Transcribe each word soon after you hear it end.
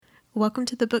Welcome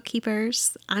to the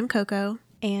Bookkeepers. I'm Coco.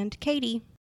 And Katie.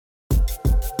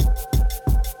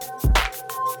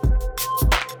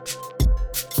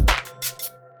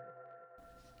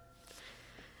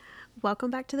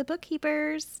 Welcome back to the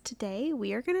Bookkeepers. Today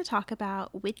we are going to talk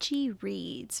about Witchy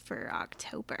Reads for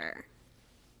October.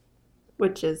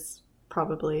 Which is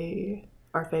probably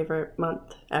our favorite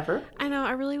month ever. I know,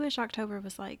 I really wish October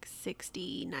was like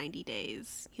 60, 90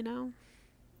 days, you know?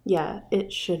 Yeah,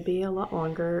 it should be a lot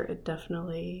longer. It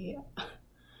definitely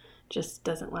just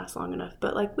doesn't last long enough.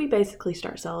 But like we basically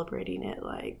start celebrating it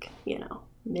like,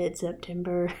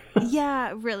 mid-September.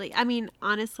 Yeah, really. I mean,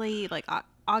 honestly, like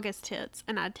August hits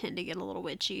and I tend to get a little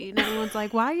witchy. And everyone's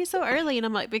like, why are you so early? And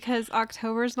I'm like, because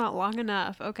October's not long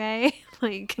enough, okay?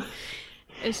 Like,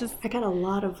 it's just... I got a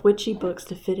lot of witchy books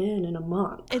to fit in a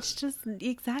month. It's just,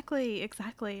 exactly.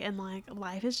 And like,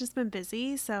 life has just been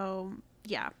busy. So,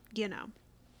 yeah,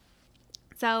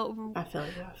 So, I feel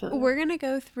you. We're going to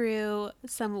go through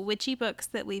some witchy books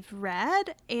that we've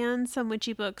read and some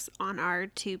witchy books on our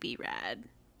to-be-read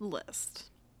list.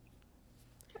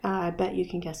 I bet you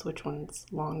can guess which one's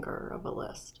longer of a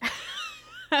list.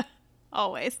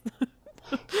 Always.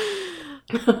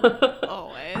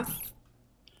 Always.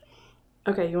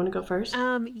 Okay, you want to go first?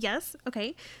 Yes.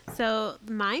 Okay. So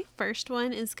my first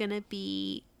one is going to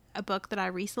be a book that I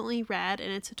recently read,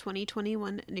 and it's a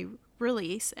 2021 new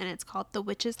release, and it's called The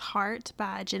Witch's Heart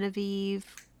by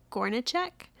Genevieve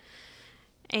Gornichek.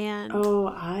 And oh,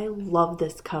 I love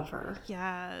this cover.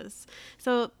 Yes.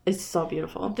 So it's so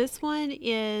beautiful. This one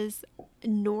is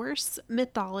Norse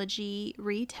mythology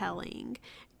retelling,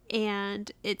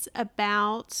 and it's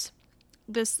about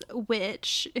this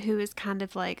witch who is kind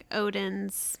of like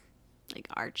Odin's like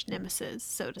arch nemesis,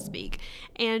 so to speak.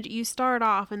 And you start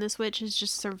off and this witch has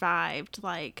just survived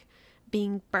like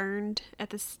being burned at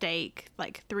the stake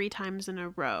like 3 times in a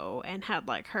row and had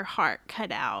like her heart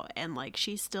cut out, and like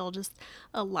she's still just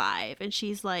alive, and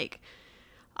she's like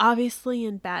obviously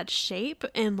in bad shape,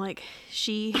 and like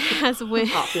she has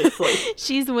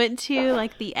she's went to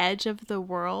like the edge of the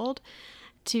world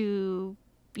to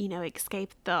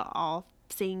escape the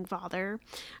all-seeing father,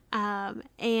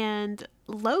 and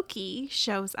Loki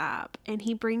shows up and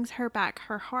he brings her back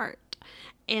her heart,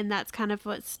 and that's kind of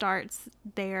what starts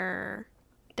their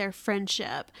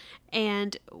friendship.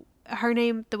 And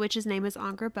the witch's name is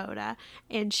Angrboda,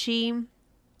 and she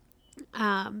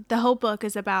the whole book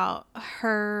is about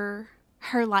her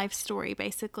life story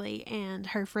basically, and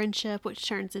her friendship, which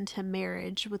turns into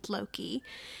marriage with Loki.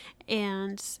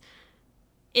 And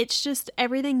it's just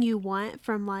everything you want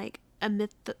from like a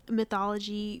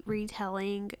mythology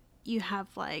retelling. You have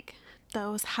like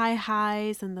those high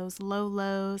highs and those low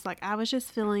lows. Like I was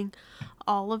just feeling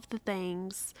all of the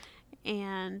things,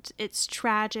 and it's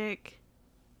tragic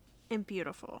and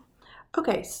beautiful.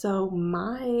 Okay, so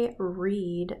my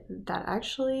read that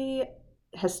actually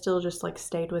has still just like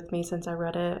stayed with me since I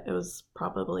read it. It was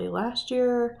probably last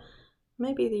year,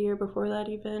 maybe the year before that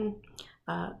even.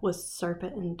 Was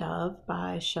Serpent and Dove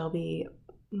by Shelby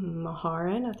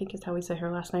Maharan, I think is how we say her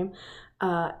last name.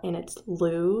 And it's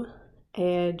Lou,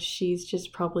 and she's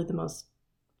just probably the most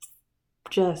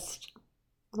just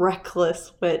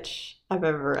reckless witch I've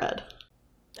ever read.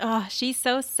 She's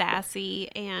so sassy,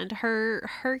 and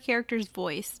her character's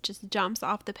voice just jumps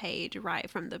off the page right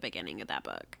from the beginning of that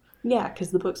book. Yeah, because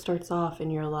the book starts off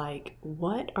and you're like,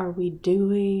 what are we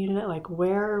doing? Like,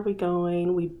 where are we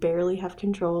going? We barely have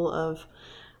control of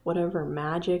whatever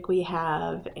magic we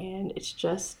have, and it's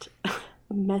just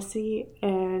messy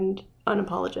and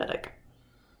unapologetic.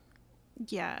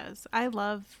 Yes, I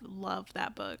love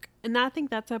that book. And I think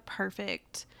that's a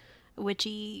perfect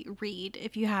witchy read,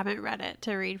 if you haven't read it,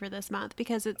 to read for this month,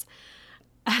 because it's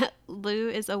Lou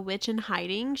is a witch in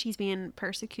hiding. She's being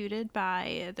persecuted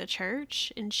by the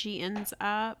church, and she ends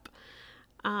up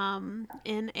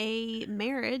in a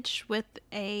marriage with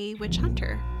a witch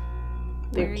hunter.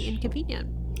 Very inconvenient.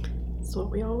 It's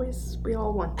what we all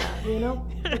want that,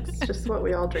 It's just what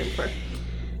we all dream for.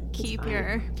 Keep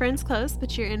your friends close,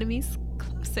 but your enemies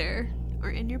closer,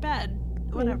 or in your bed.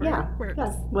 Whatever works.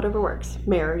 Yeah, whatever works.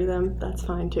 Marry them, that's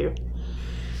fine too.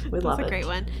 We love it. That's a great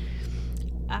one.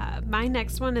 My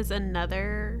next one is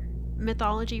another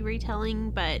mythology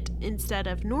retelling, but instead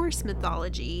of Norse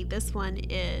mythology, this one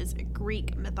is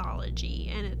Greek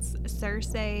mythology, and it's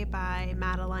Circe by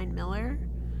Madeline Miller.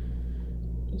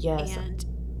 Yes. And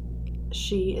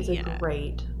she is a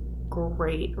great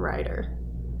writer.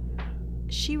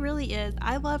 She really is.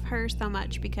 I love her so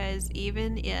much because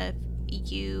even if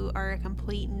you are a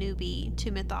complete newbie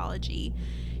to mythology,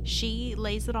 she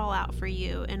lays it all out for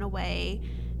you in a way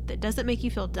that doesn't make you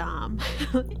feel dumb.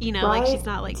 Like Right? she's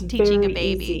not It's like teaching a very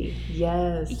baby. easy.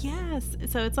 Yes. Yes.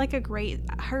 So it's like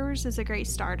hers is a great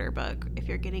starter book if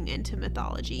you're getting into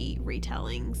mythology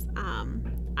retellings.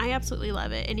 I absolutely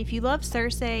love it. And if you love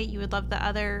Circe, you would love the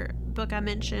other book I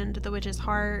mentioned, The Witch's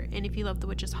Heart. And if you love The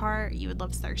Witch's Heart, you would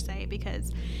love Circe,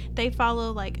 because they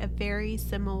follow like a very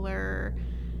similar,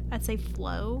 I'd say,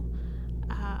 flow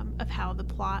of how the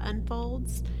plot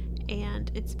unfolds.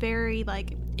 And it's very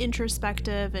like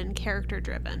introspective and character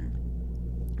driven.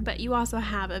 But you also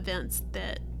have events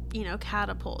that,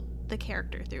 catapult the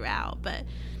character throughout. But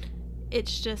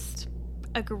it's just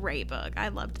a great book. I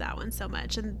loved that one so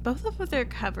much. And both of their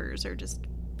covers are just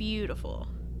beautiful.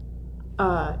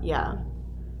 Yeah,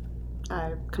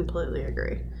 I completely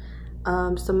agree.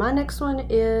 So my next one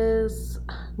is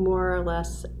more or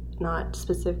less not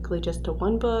specifically just to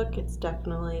one book. It's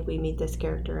definitely, we meet this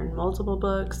character in multiple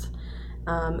books.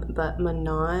 But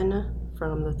Manon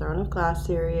from the Throne of Glass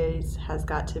series has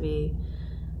got to be,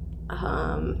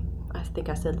 I think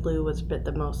I said Lou was a bit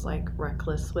the most like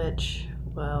reckless witch.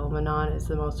 Well, Manon is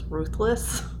the most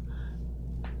ruthless.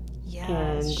 Yeah,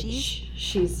 And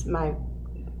she's my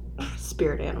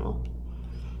spirit animal.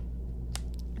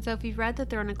 So if you've read the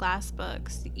Throne of Glass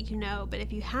books, but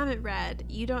if you haven't read,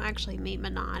 you don't actually meet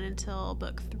Manon until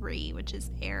book 3, which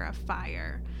is Heir of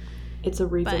Fire. It's a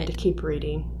reason to keep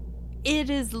reading.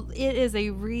 It is a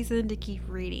reason to keep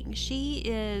reading. She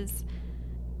is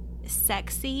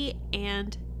sexy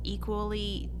and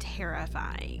equally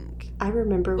terrifying. I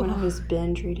remember when I was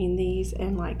binge reading these,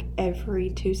 and like every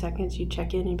 2 seconds you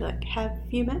check in and be like, have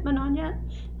you met Manon yet?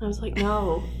 And I was like,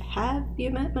 no. Have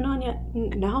you met Manon yet?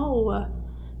 No.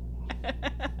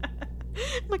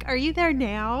 Like, are you there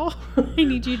now? I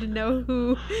need you to know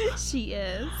who she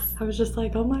is. I was just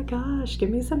like, oh my gosh, give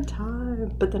me some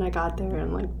time. But then I got there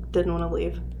and like didn't want to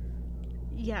leave.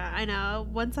 Yeah, I know.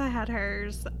 Once I had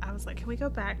hers, I was like, can we go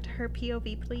back to her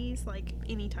POV, please? Like,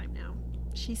 anytime now.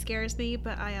 She scares me,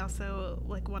 but I also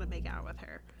like want to make out with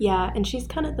her. Yeah, and she's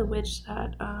kind of the witch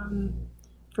that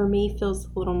for me feels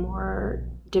a little more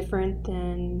different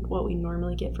than what we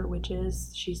normally get for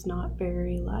witches. She's not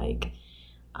very like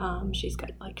she's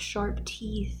got like sharp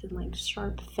teeth and like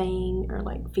sharp fang or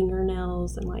like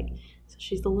fingernails, and like, so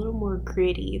she's a little more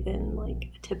gritty than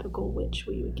like a typical witch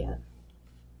we would get.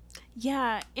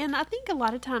 Yeah, and I think a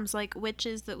lot of times like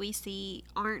witches that we see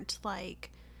aren't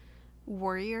like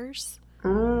warriors.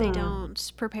 They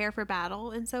don't prepare for battle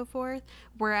and so forth,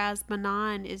 whereas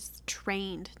Manon is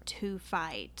trained to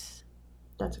fight.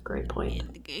 That's a great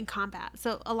point. In combat.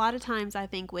 So a lot of times I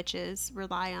think witches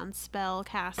rely on spell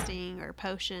casting or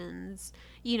potions,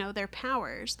 their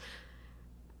powers.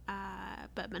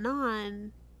 But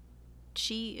Manon,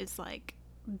 she is like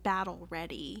battle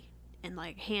ready in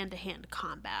like hand-to-hand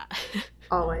combat.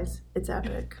 Always. It's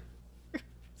epic.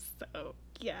 So,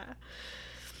 yeah.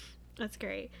 That's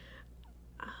great.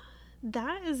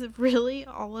 That is really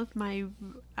all of my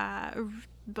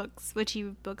witchy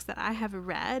books that I have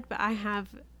read, but I have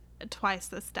twice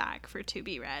the stack for to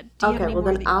be read. Okay, well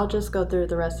then I'll just go through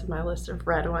the rest of my list of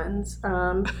read ones.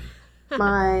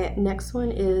 My next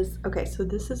one is, okay, so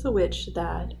this is a witch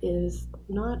that is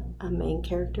not a main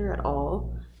character at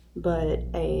all, but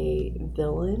a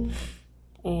villain,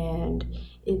 and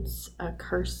it's A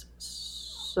Curse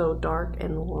So Dark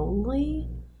and Lonely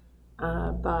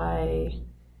by,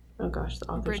 oh gosh, the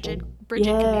author's name.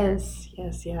 Bridget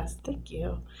Yes, thank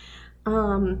you.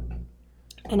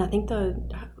 And I think the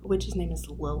witch's name is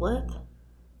Lilith.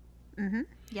 Mm-hmm.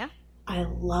 Yeah. I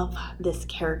love this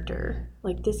character.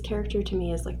 Like, this character to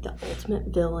me is like the ultimate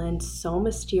villain, so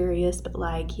mysterious, but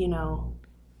like,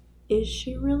 is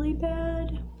she really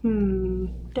bad?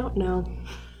 Don't know.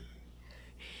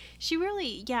 She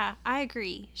really, yeah, I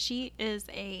agree. She is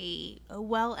a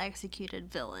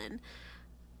well-executed villain.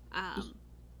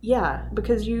 Yeah,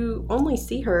 because you only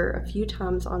see her a few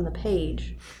times on the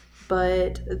page,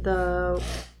 but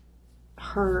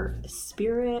her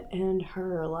spirit and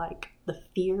her like the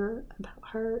fear about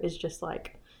her is just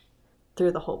like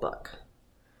through the whole book.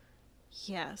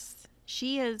 Yes,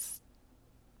 she is.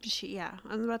 Yeah,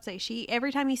 I was about to say,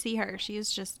 every time you see her, she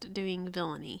is just doing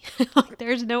villainy. Like,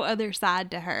 there's no other side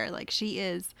to her. Like, she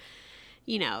is,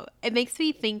 it makes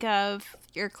me think of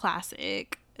your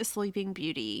classic Sleeping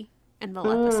Beauty and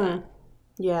Maleficent.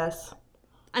 Yes.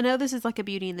 I know this is like a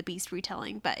Beauty and the Beast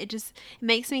retelling, but it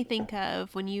makes me think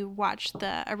of when you watch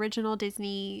the original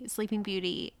Disney Sleeping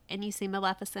Beauty and you see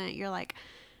Maleficent, you're like,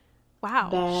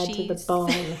 wow, bad to the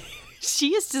bone. She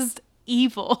is just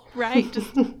evil, right?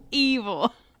 Just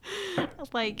evil.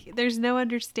 Like, there's no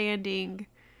understanding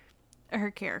her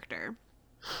character.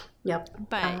 Yep.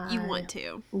 but you I want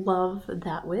to. love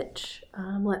that witch.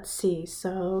 Let's see.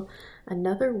 So,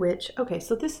 another witch. Okay,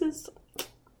 so this is.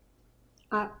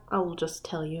 I'll just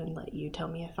tell you and let you tell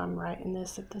me if I'm right in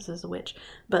this, if this is a witch.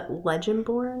 But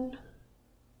Legendborn,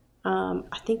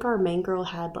 I think our main girl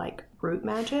had like root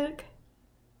magic,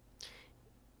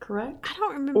 correct? I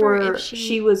don't remember if Or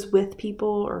she was with people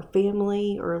or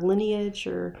family or lineage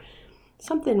or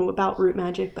something about root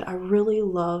magic, but I really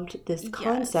loved this Yes.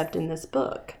 concept in this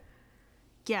book.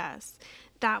 Yes.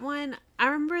 That one, I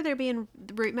remember there being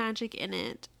root magic in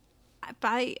it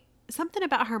by something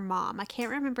about her mom. I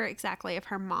can't remember exactly if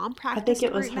her mom I think practiced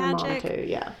it was root her mom magic. too,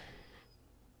 yeah.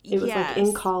 It was like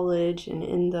in Yes. college and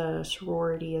in the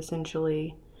sorority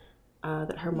essentially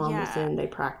that her mom was Yeah. in, they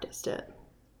practiced it.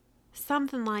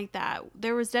 Something like that.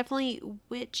 There was definitely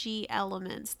witchy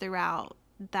elements throughout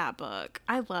that book.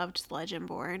 I loved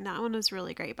Legendborn. That one was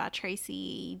really great by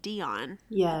Tracy Dion,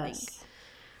 I think. Yes.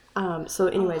 So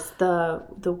Oh, anyways, the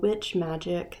witch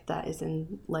magic that is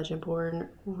in Legendborn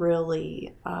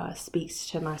really speaks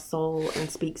to my soul and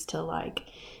speaks to like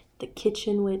the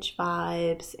kitchen witch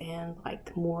vibes and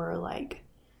like more like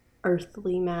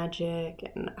earthly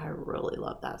magic, and I really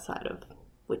love that side of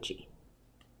witchy.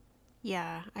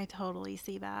 yeah, I totally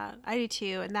see that. I do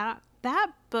too. And that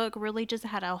book really just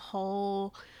had a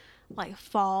whole like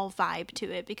fall vibe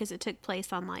to it because it took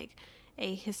place on like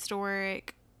a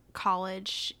historic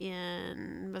college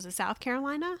in, was it South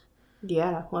Carolina?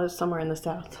 Yeah, well, it's somewhere in the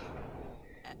south.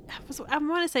 I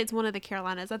want to say it's one of the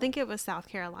Carolinas. I think it was South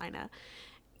Carolina.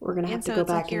 We're gonna have And to so go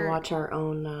it's like back and your watch our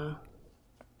own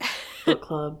book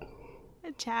club.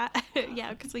 chat.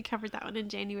 Yeah, because we covered that one in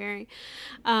January.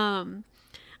 Um,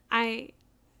 I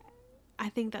I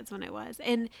think that's when it was,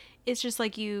 and it's just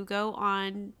like you go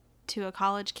on to a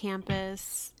college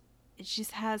campus. It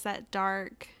just has that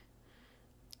dark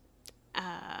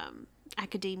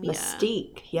academia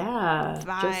Mystique, yeah,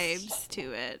 just vibes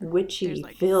to it. witchy There's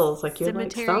like feels like you're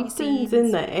like cemetery something's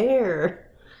in scenes. the air.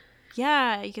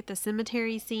 Yeah, you get the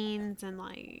cemetery scenes and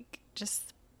like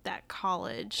just that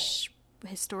college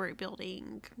historic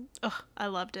building. Oh, I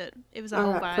loved it. It was a All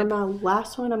whole right, for vibe. my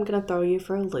last one, I'm gonna throw you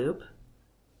for a loop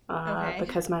Okay.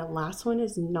 because my last one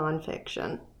is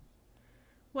nonfiction.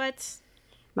 What?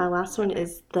 My last one Okay.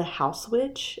 is The House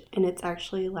Witch, and it's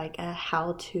actually like a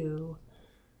how to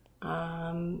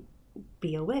um,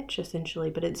 be a witch essentially,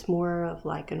 but it's more of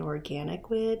like an organic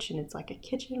witch, and it's like a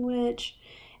kitchen witch,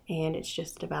 and it's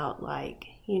just about like,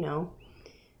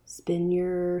 spin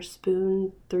your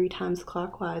spoon 3 times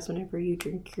clockwise whenever you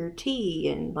drink your tea,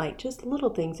 and like just little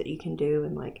things that you can do,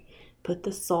 and like put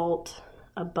the salt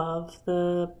above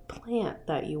the plant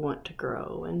that you want to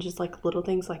grow, and just like little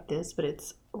things like this. But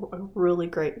it's a really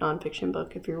great nonfiction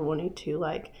book if you're wanting to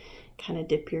like kind of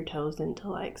dip your toes into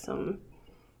like some,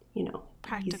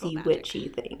 Practical easy magic. witchy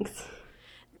things.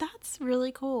 That's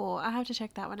really cool. I have to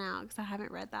check that one out because I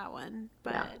haven't read that one.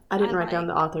 Yeah, But I I didn't write down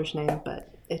the like author's name,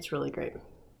 but it's really great.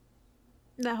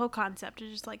 the whole concept of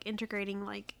just like integrating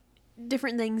like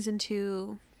different things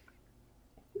into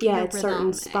Yeah, your it's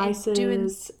certain rhythm and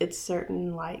doing. spices, it's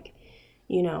certain like,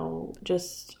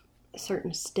 just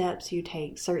certain steps you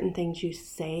take, certain things you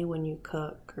say when you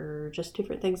cook, or just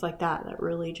different things like that that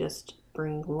really just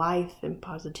bring life and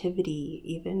positivity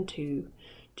even to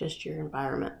just your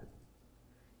environment.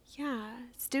 Yeah,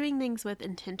 it's doing things with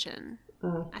intention,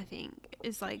 Uh, I think,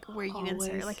 is like where you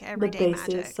insert Always like the everyday basis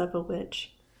magic. of a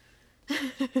witch.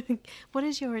 What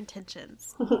is your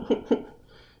intentions?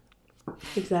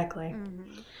 Exactly.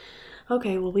 Mm-hmm.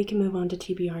 Okay, well, we can move on to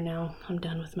TBR now. I'm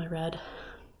done with my red.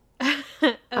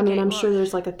 I mean, Okay, I'm well, sure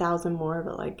there's like 1,000 more,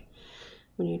 but like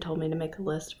when you told me to make a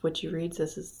list of Witchy Reads,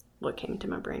 this is what came to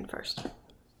my brain first.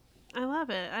 I love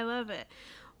it. I love it.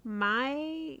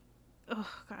 My, oh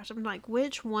gosh, I'm like,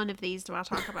 which one of these do I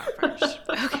talk about first?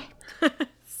 Okay.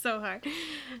 So hard.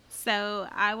 So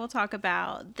I will talk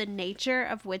about The Nature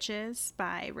of Witches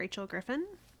by Rachel Griffin.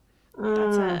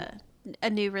 That's Mm. a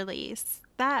new release.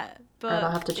 That All right,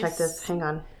 I'll book have to check this. is. Hang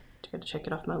on. I gotta check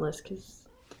it off my list because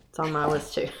it's on my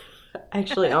list too. I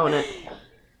actually own it.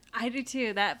 I do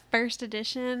too. That first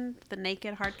edition, the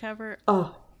naked hardcover,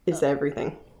 Oh, is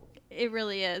everything. it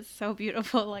really is so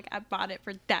beautiful. Like I bought it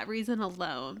for that reason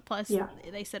alone. Plus, Yeah.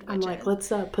 they said I'm like, witches. let's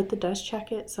put the dust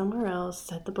jacket somewhere else,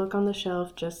 set the book on the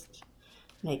shelf, just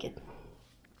naked.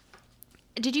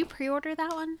 Did you pre-order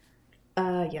that one?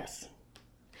 Yes.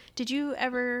 Did you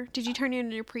turn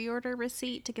in your pre-order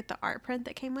receipt to get the art print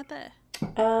that came with it?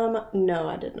 No,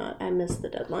 I did not. I missed the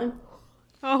deadline.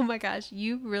 Oh my gosh,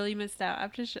 you really missed out.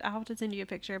 I'll have to send you a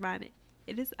picture of mine.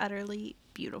 It is utterly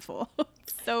beautiful.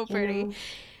 So You pretty. know,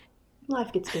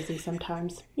 life gets busy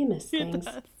sometimes. You miss It things.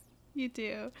 does. You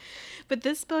do. But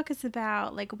this book is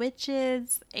about like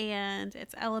witches and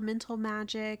it's elemental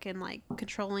magic and like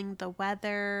controlling the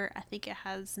weather. I think it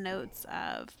has notes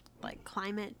of like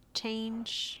climate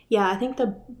change. Yeah, I think the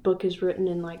book is written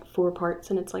in like 4 parts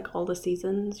and it's like all the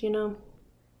seasons,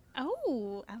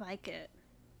 Oh, I like it.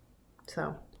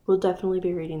 So we'll definitely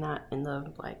be reading that in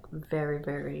the like very,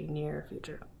 very near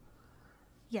future.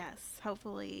 Yes,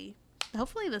 hopefully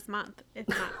this month, if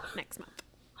not next month.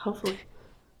 Hopefully.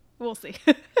 We'll see.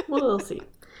 We'll see.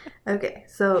 Okay,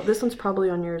 so this one's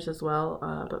probably on yours as well,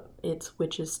 but it's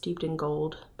Witches Steeped in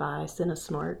Gold by Senna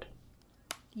Smart.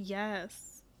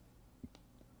 Yes.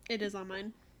 It is on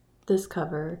mine. This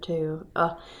cover, too.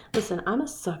 Listen, I'm a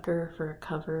sucker for a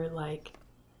cover, like,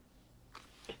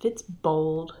 if it's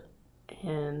bold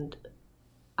and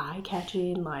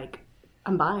eye-catching, like,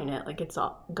 I'm buying it. Like, it's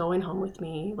going home with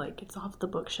me. Like, it's off the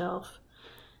bookshelf.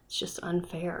 It's just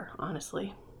unfair,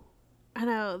 honestly. I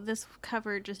know, this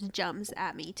cover just jumps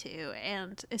at me too.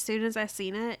 And as soon as I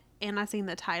seen it and I seen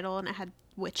the title and it had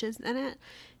witches in it,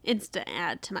 instant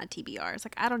add to my TBR. It's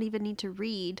like, I don't even need to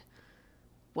read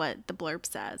what the blurb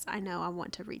says. I know I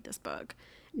want to read this book.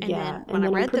 And then when I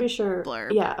read the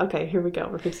blurb. Yeah, okay, here we go.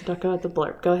 We're fixing to talk about the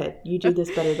blurb. Go ahead. You do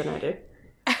this better than I do.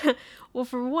 Well,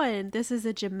 for one, this is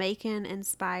a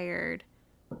Jamaican-inspired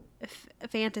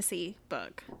fantasy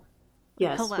book.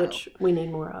 Yes, Hello. Which we need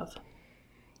more of.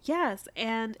 Yes,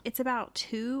 and it's about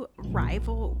two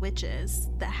rival witches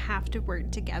that have to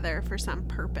work together for some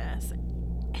purpose.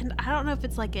 And I don't know if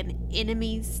it's like an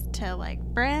enemies to like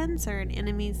friends or an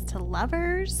enemies to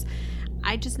lovers.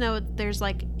 I just know there's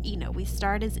like, we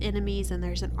start as enemies and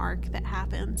there's an arc that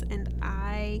happens. And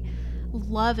I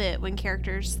love it when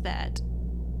characters that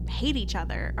hate each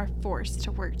other are forced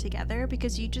to work together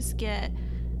because you just get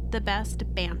the best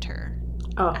banter.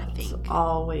 Oh, it's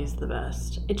always the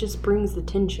best. It just brings the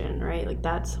tension, right? Like,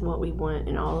 that's what we want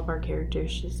in all of our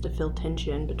characters, just to feel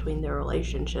tension between their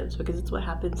relationships, because it's what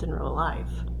happens in real life.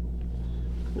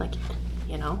 Like,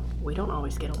 we don't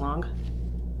always get along.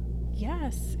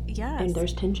 Yes, yes. And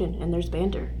there's tension, and there's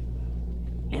banter,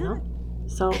 you know?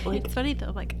 So, like... It's funny,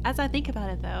 though. Like, as I think about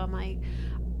it, though, I'm like,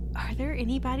 are there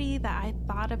anybody that I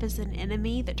thought of as an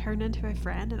enemy that turned into a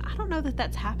friend? And I don't know that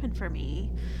that's happened for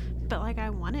me. But like I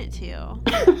want it to.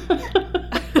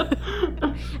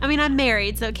 I mean, I'm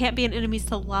married, so it can't be an enemies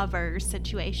to lovers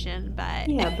situation, but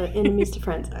yeah, but enemies to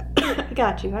friends. I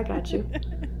got you.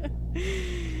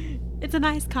 It's a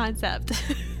nice concept.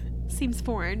 Seems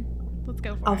foreign. Let's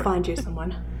go for it. I'll find you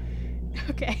someone.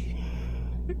 Okay.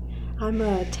 I'm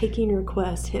taking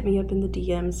requests. Hit me up in the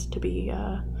DMs to be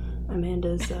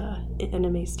Amanda's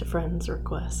enemies to friends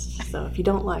request. So if you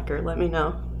don't like her, let me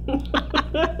know.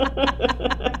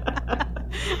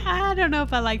 I don't know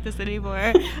if I like this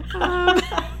anymore.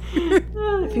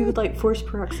 If you would like forced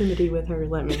proximity with her,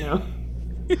 let me know.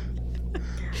 I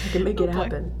can make it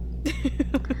happen.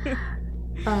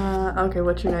 Okay,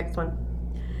 what's your next one?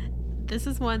 This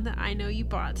is one that I know you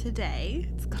bought today.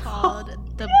 It's called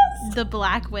The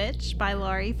Black Witch by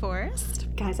Laurie Forrest.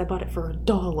 Guys, I bought it for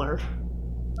 $1.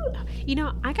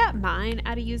 I got mine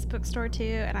at a used bookstore too,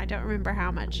 and I don't remember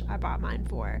how much I bought mine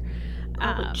for.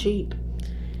 Cheap.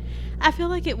 I feel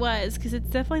like it was, because it's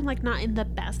definitely like not in the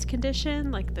best condition.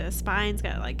 Like the spine's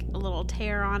got like a little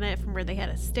tear on it from where they had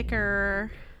a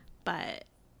sticker, but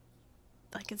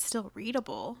like it's still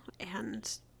readable,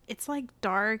 and it's like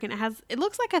dark, and it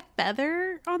looks like a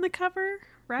feather on the cover,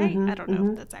 right? I don't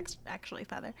know if that's actually a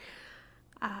feather.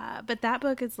 But that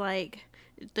book is like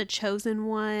the chosen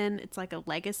one. It's like a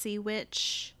legacy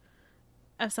witch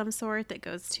of some sort that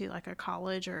goes to like a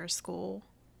college or a school.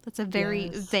 That's a very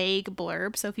vague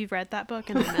blurb. So if you've read that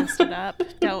book and I messed it up,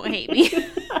 don't hate me.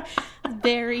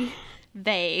 Very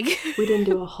vague. We didn't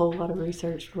do a whole lot of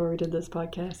research before we did this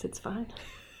podcast. It's fine.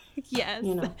 Yes.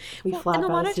 We fly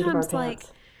by the seat of our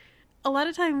pants. A lot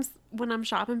of times when I'm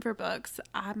shopping for books,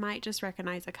 I might just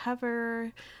recognize a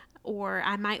cover, or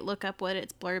I might look up what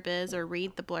its blurb is or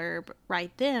read the blurb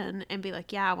right then and be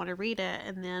like, yeah, I want to read it.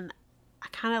 And then I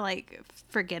kind of like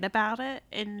forget about it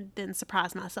and then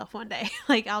surprise myself one day.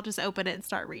 Like I'll just open it and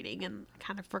start reading and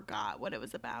kind of forgot what it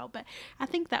was about. But I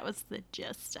think that was the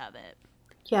gist of it.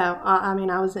 Yeah, I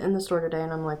mean, I was in the store today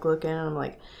and I'm like looking and I'm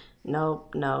like,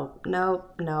 nope,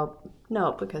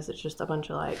 because it's just a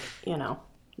bunch of like,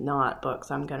 not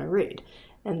books I'm going to read.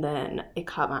 And then it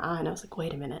caught my eye and I was like,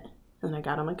 wait a minute. And I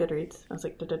got on my Goodreads. I was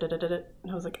like, and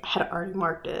I was like, I had already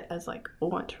marked it as like,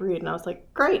 want to read. And I was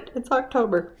like, great, it's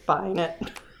October, buying it.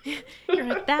 You're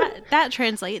like, that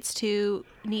translates to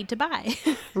need to buy.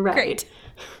 Right. Great.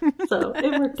 So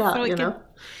it worked out,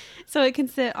 So it can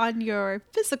sit on your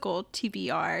physical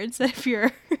TBR instead of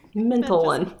your mental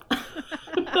one.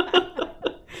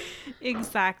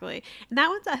 Exactly. And that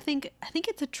one's I think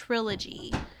it's a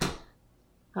trilogy.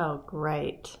 Oh,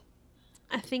 great.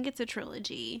 I think it's a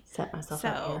trilogy. Set myself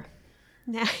up So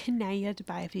here. now you have to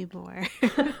buy a few more.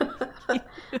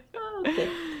 Okay.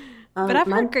 But I've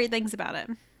heard Mine. great things about it.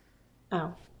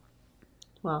 Oh,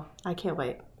 well, I can't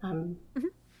wait. I'm Mhm.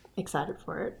 excited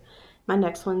for it. My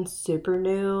next one's super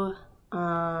new.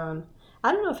 I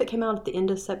don't know if it came out at the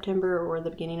end of September or the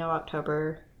beginning of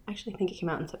October. I actually think it came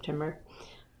out in September.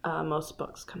 Most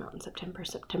books come out in September.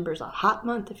 September's a hot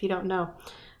month if you don't know.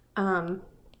 Um,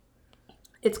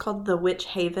 it's called The Witch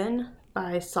Haven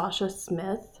by Sasha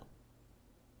Smith.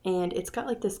 And it's got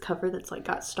like this cover that's like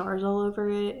got stars all over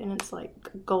it, and it's like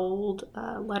gold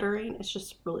lettering. It's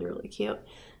just really, really cute.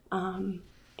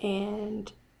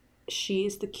 And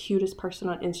she's the cutest person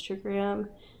on Instagram,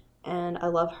 and I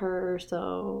love her,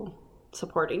 so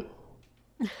supporting.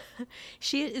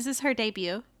 She is this her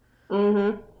debut?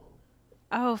 Mm-hmm.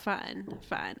 Oh, fun,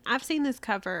 fun. I've seen this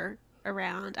cover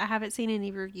around. I haven't seen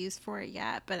any reviews for it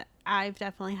yet, but I've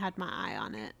definitely had my eye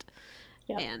on it.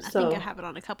 Yep. And I think I So have it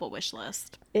on a couple wish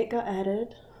list. it got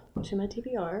added to my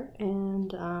TBR,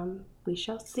 and we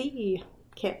shall see.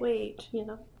 Can't wait, you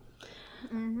know.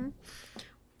 Hmm.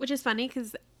 Which is funny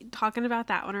because talking about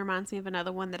that one reminds me of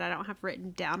another one that I don't have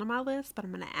written down on my list, but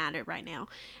I'm going to add it right now.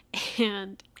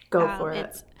 And Go for it.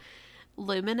 it's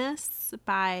Luminous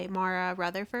by Mara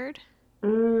Rutherford.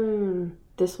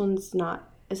 This one's not.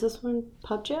 Is this one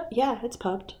pubbed yet? Yeah, it's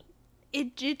pubbed.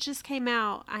 It just came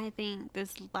out, I think,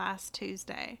 this last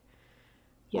Tuesday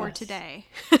or Yes. today.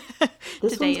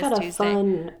 This Today one's is got a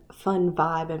Tuesday. fun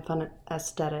vibe and fun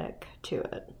aesthetic to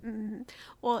it. Hmm.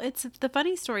 Well, it's the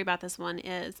funny story about this one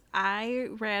is I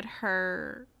read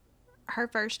her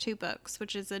first two books,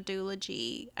 which is a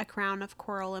duology, A Crown of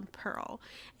Coral and Pearl,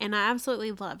 and I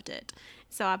absolutely loved it.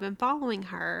 So I've been following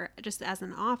her just as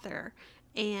an author,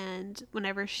 and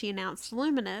whenever she announced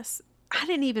Luminous, I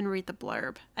didn't even read the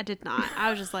blurb. I did not. I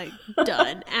was just like,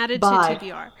 done, added to Bye.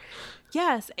 TBR.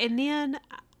 Yes, and then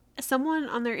someone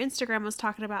on their Instagram was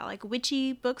talking about like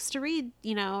witchy books to read,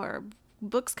 or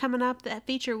books coming up that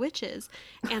feature witches,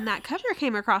 and that cover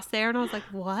came across there, and I was like,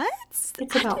 "What? It's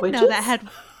I about didn't know that witches? had,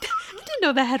 I didn't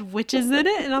know that had witches in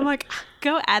it." And I'm like,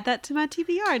 "Go add that to my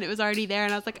TBR," and it was already there,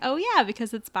 and I was like, "Oh yeah,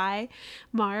 because it's by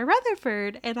Mara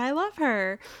Rutherford, and I love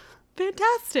her."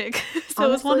 Fantastic. So it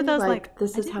was one of Honestly, those like like,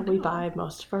 this I is how didn't we know. buy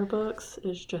most of our books,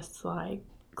 is just like,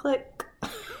 click.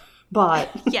 But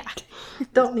Yeah.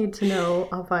 don't need to know.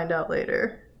 I'll find out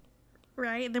later.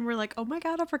 Right? And then we're like, oh my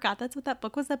God, I forgot that's what that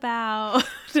book was about.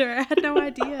 Or I had no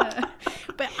idea.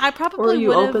 But I Or probably you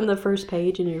would have. open the first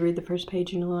page and you read the first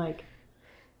page and you're like,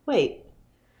 wait,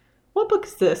 what book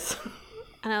is this?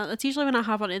 I know that's usually when I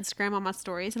hop on Instagram on my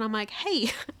stories and I'm like,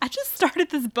 hey, I just started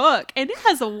this book and it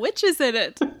has witches in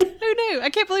it. Who knew? I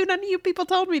can't believe none of you people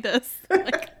told me this.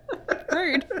 Like,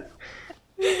 rude.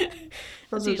 Those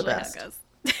That's are the usually how it best. goes.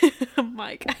 I'm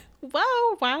like,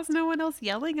 whoa, why is no one else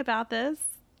yelling about this?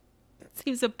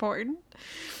 Seems important.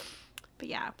 But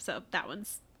yeah, so that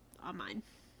one's on mine.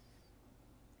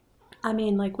 I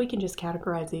mean, like, we can just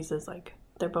categorize these as, like,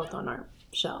 they're both on our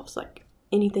shelves. Like,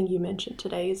 anything you mentioned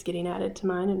today is getting added to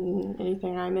mine, and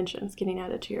anything I mention is getting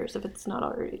added to yours if it's not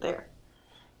already there.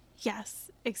 Yes,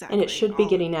 And it exactly. should be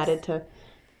getting Always. added to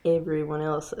everyone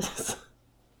else's.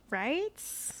 Right?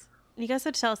 You guys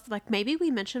have to tell us, like, maybe we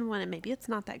mentioned one and maybe it's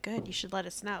not that good. You should let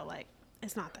us know, like,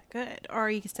 it's not that good. Or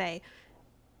you could say,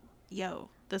 yo,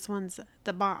 this one's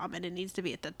the bomb and it needs to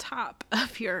be at the top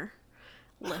of your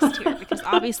list here because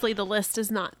obviously the list is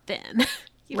not thin.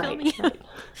 You feel Right, me? right.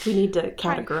 We need to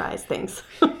Try. categorize things.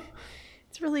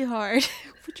 It's really hard.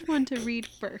 Which one to read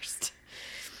first?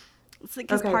 It's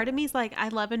because Okay. part of me is like, I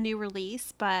love a new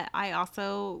release, but I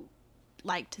also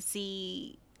like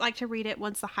to read it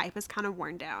once the hype is kind of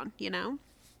worn down, you know?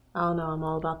 Oh no, I'm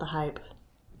all about the hype.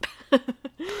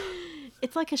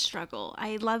 It's like a struggle.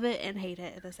 I love it and hate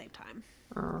it at the same time.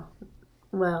 Oh,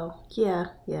 well, yeah.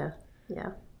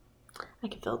 I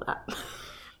can feel that.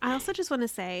 I also just want to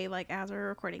say, like, as we're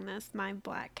recording this, my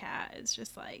black cat is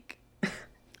just like,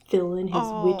 Feeling his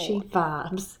witchy oh,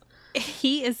 vibes.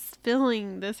 he is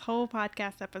spilling this whole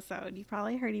podcast episode. You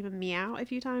probably heard him meow a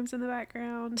few times in the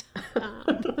background.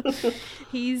 Um,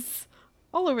 he's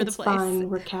all over the It's place. fine.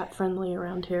 We're cat friendly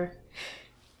around here.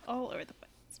 All over the place.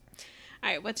 All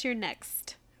right, what's your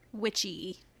next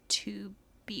witchy to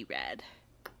be read?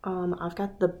 I've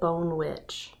got the Bone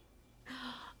Witch.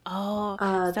 Oh,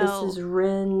 This so is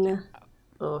Rin.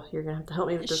 Oh, you're gonna have to help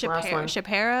me with this last one.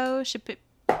 Shapiro,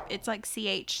 it's like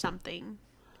CH something.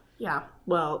 Yeah,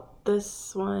 well,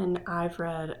 this one I've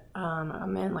read,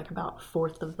 I'm in like about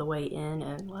fourth of the way in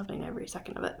and loving every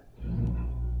second of it.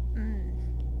 Mm.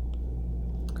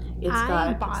 It's I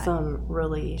got bought, some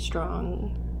really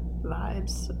strong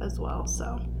vibes as well,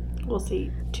 so we'll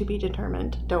see. To be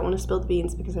determined. Don't want to spill the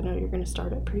beans because I know you're going to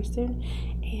start it pretty soon,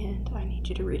 and I need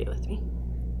you to read it with me.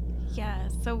 yeah,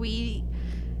 so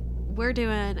we're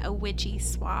doing a witchy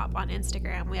swap on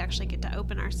Instagram. We actually get to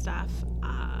open our stuff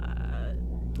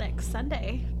next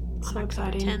Sunday on So October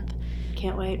exciting. 10th.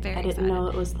 Can't wait. Very I didn't know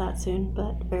excited. it was that soon,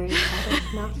 but very excited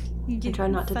now. I Yeah, try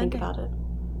not to think Sunday. about it.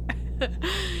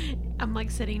 I'm like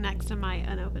sitting next to my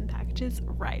unopened packages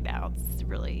right now. It's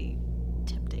really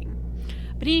tempting.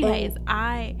 But anyways,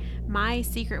 And my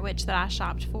secret witch that I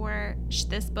shopped for,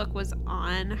 this book was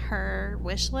on her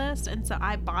wish list, and so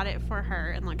I bought it for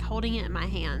her and like holding it in my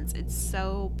hands. It's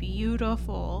so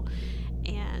beautiful.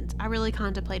 And I really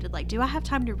contemplated like, do I have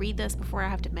time to read this before I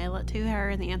have to mail it to her?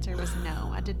 And the answer was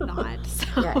no, I did not.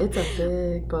 yeah, So it's a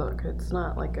big book. It's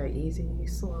not like a easy,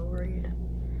 slow read.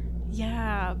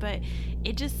 yeah, but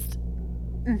it just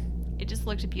it just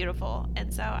looked beautiful,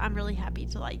 and so I'm really happy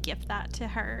to like gift that to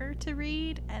her to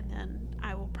read, and then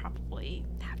I will probably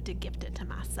have to gift it to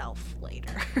myself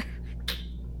later.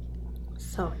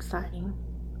 So exciting.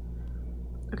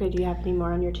 Okay, do you have any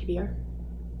more on your TBR?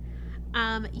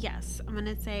 Yes, I'm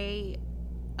gonna say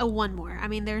one more. I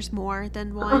mean, there's more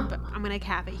than one, but I'm gonna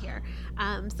cap it here.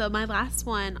 So my last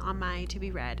one on my to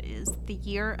be read is The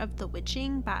Year of the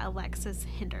Witching by Alexis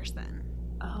Henderson.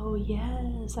 Oh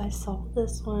yes, I saw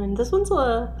this one. This one's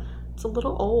it's a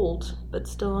little old, but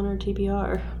still on our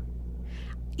TBR.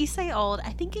 You say old?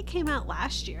 I think it came out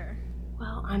last year.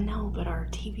 Well, I know, but our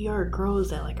TBR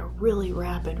grows at like a really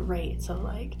rapid rate, so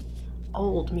like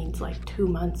old means like 2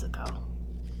 months ago.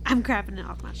 I'm grabbing it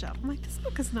off my shelf. I'm like, this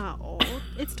book is not old.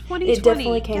 It's It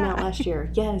definitely 2020. came out Yeah. last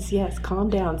year. Yes, yes, calm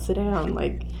down, sit down,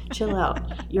 like chill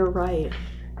out. You're right.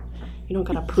 You don't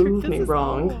gotta prove This me is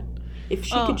wrong. old. If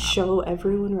she Oh, could show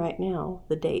everyone right now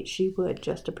the date, she would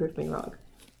just to prove me wrong.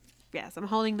 yes, I'm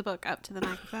holding the book up to the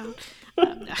microphone.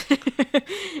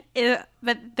 No.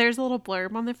 But there's a little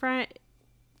blurb on the front.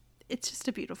 It's just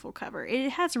a beautiful cover.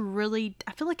 It has really,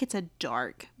 I feel like it's a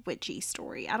dark witchy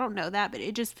story. I don't know that, but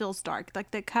it just feels dark.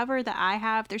 Like the cover that I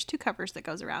have, there's two covers that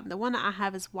goes around. The one that I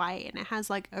have is white and it has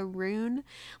like a rune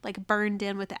like burned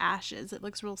in with the ashes. It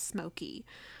looks real smoky.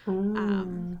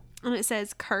 Mm, And it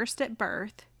says, cursed at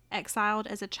birth, exiled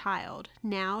as a child.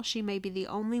 Now she may be the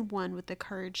only one with the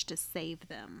courage to save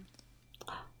them.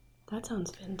 that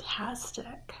sounds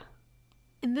fantastic.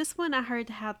 And this one I heard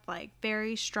had like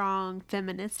very strong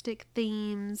feministic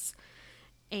themes,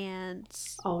 and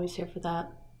Always here for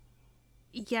that.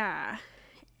 yeah.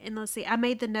 And let's see, I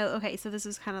made the note. Okay, so this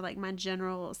is kind of like my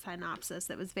general synopsis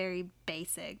that was very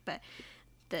basic, but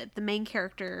the main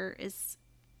character is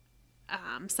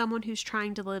someone who's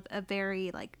trying to live a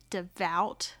very like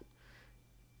devout,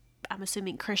 I'm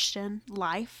assuming Christian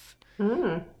life,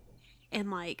 Mm. and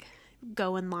like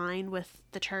go in line with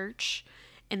the church.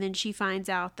 And then she finds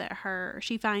out that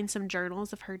she finds some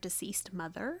journals of her deceased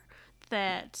mother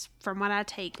that, from what I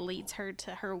take, leads her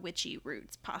to her witchy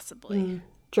roots, possibly.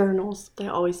 Journals, they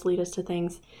always lead us to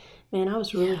things. Man, I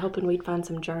was really Yeah. hoping we'd find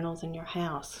some journals in your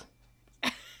house.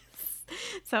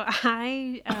 So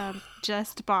I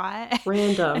just bought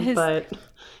Random, but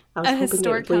I was a hoping it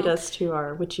historic would lead home. us to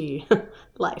our witchy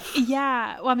life.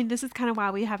 Yeah. Well, I mean, this is kind of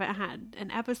why we haven't had an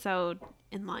episode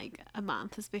in like a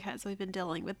month, is because we've been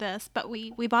dealing with this. But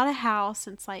we bought a house,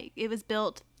 and it's like it was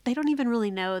built. They don't even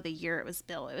really know the year it was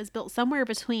built. It was built somewhere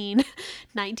between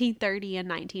 1930 and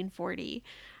 1940.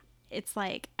 It's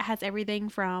like it has everything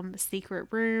from secret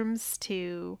rooms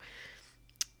to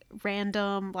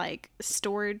random like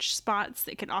storage spots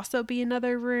that could also be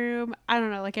another room. I don't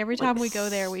know. Like every Like time we go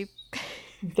there, we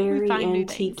we very find new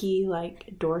things. antique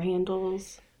like door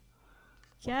handles.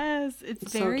 Yes, it's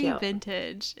It's so very cute.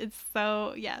 vintage. It's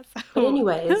so yeah. But So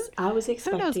anyways, I was who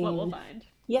knows what we'll expecting, find.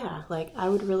 yeah, like I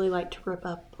would really like to rip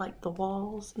up like the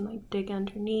walls and like dig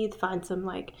underneath, find some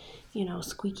like,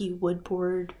 squeaky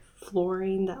woodboard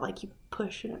flooring that like you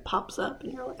push and it pops up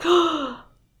and you're like, oh,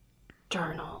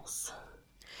 journals.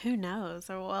 Who knows?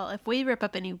 Or well, if we rip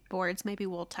up any boards, maybe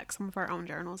we'll tuck some of our own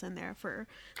journals in there for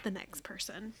the next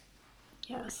person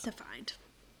Yes. to find.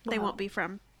 They Well, won't be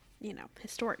from,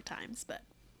 historic times, but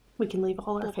we can leave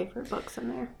all our we'll favorite books in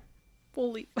there.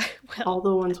 we'll leave. All Well,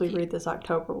 the ones we if you. read this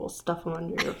October, we'll stuff them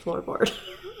under your floorboard.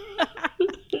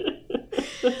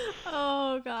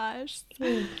 Oh gosh.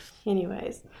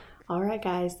 Anyways, all right,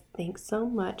 guys, thanks so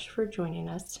much for joining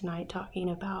us tonight talking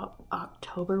about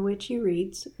October Witchy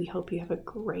Reads. We hope you have a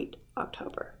great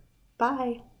October.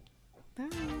 Bye.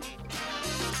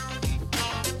 Bye.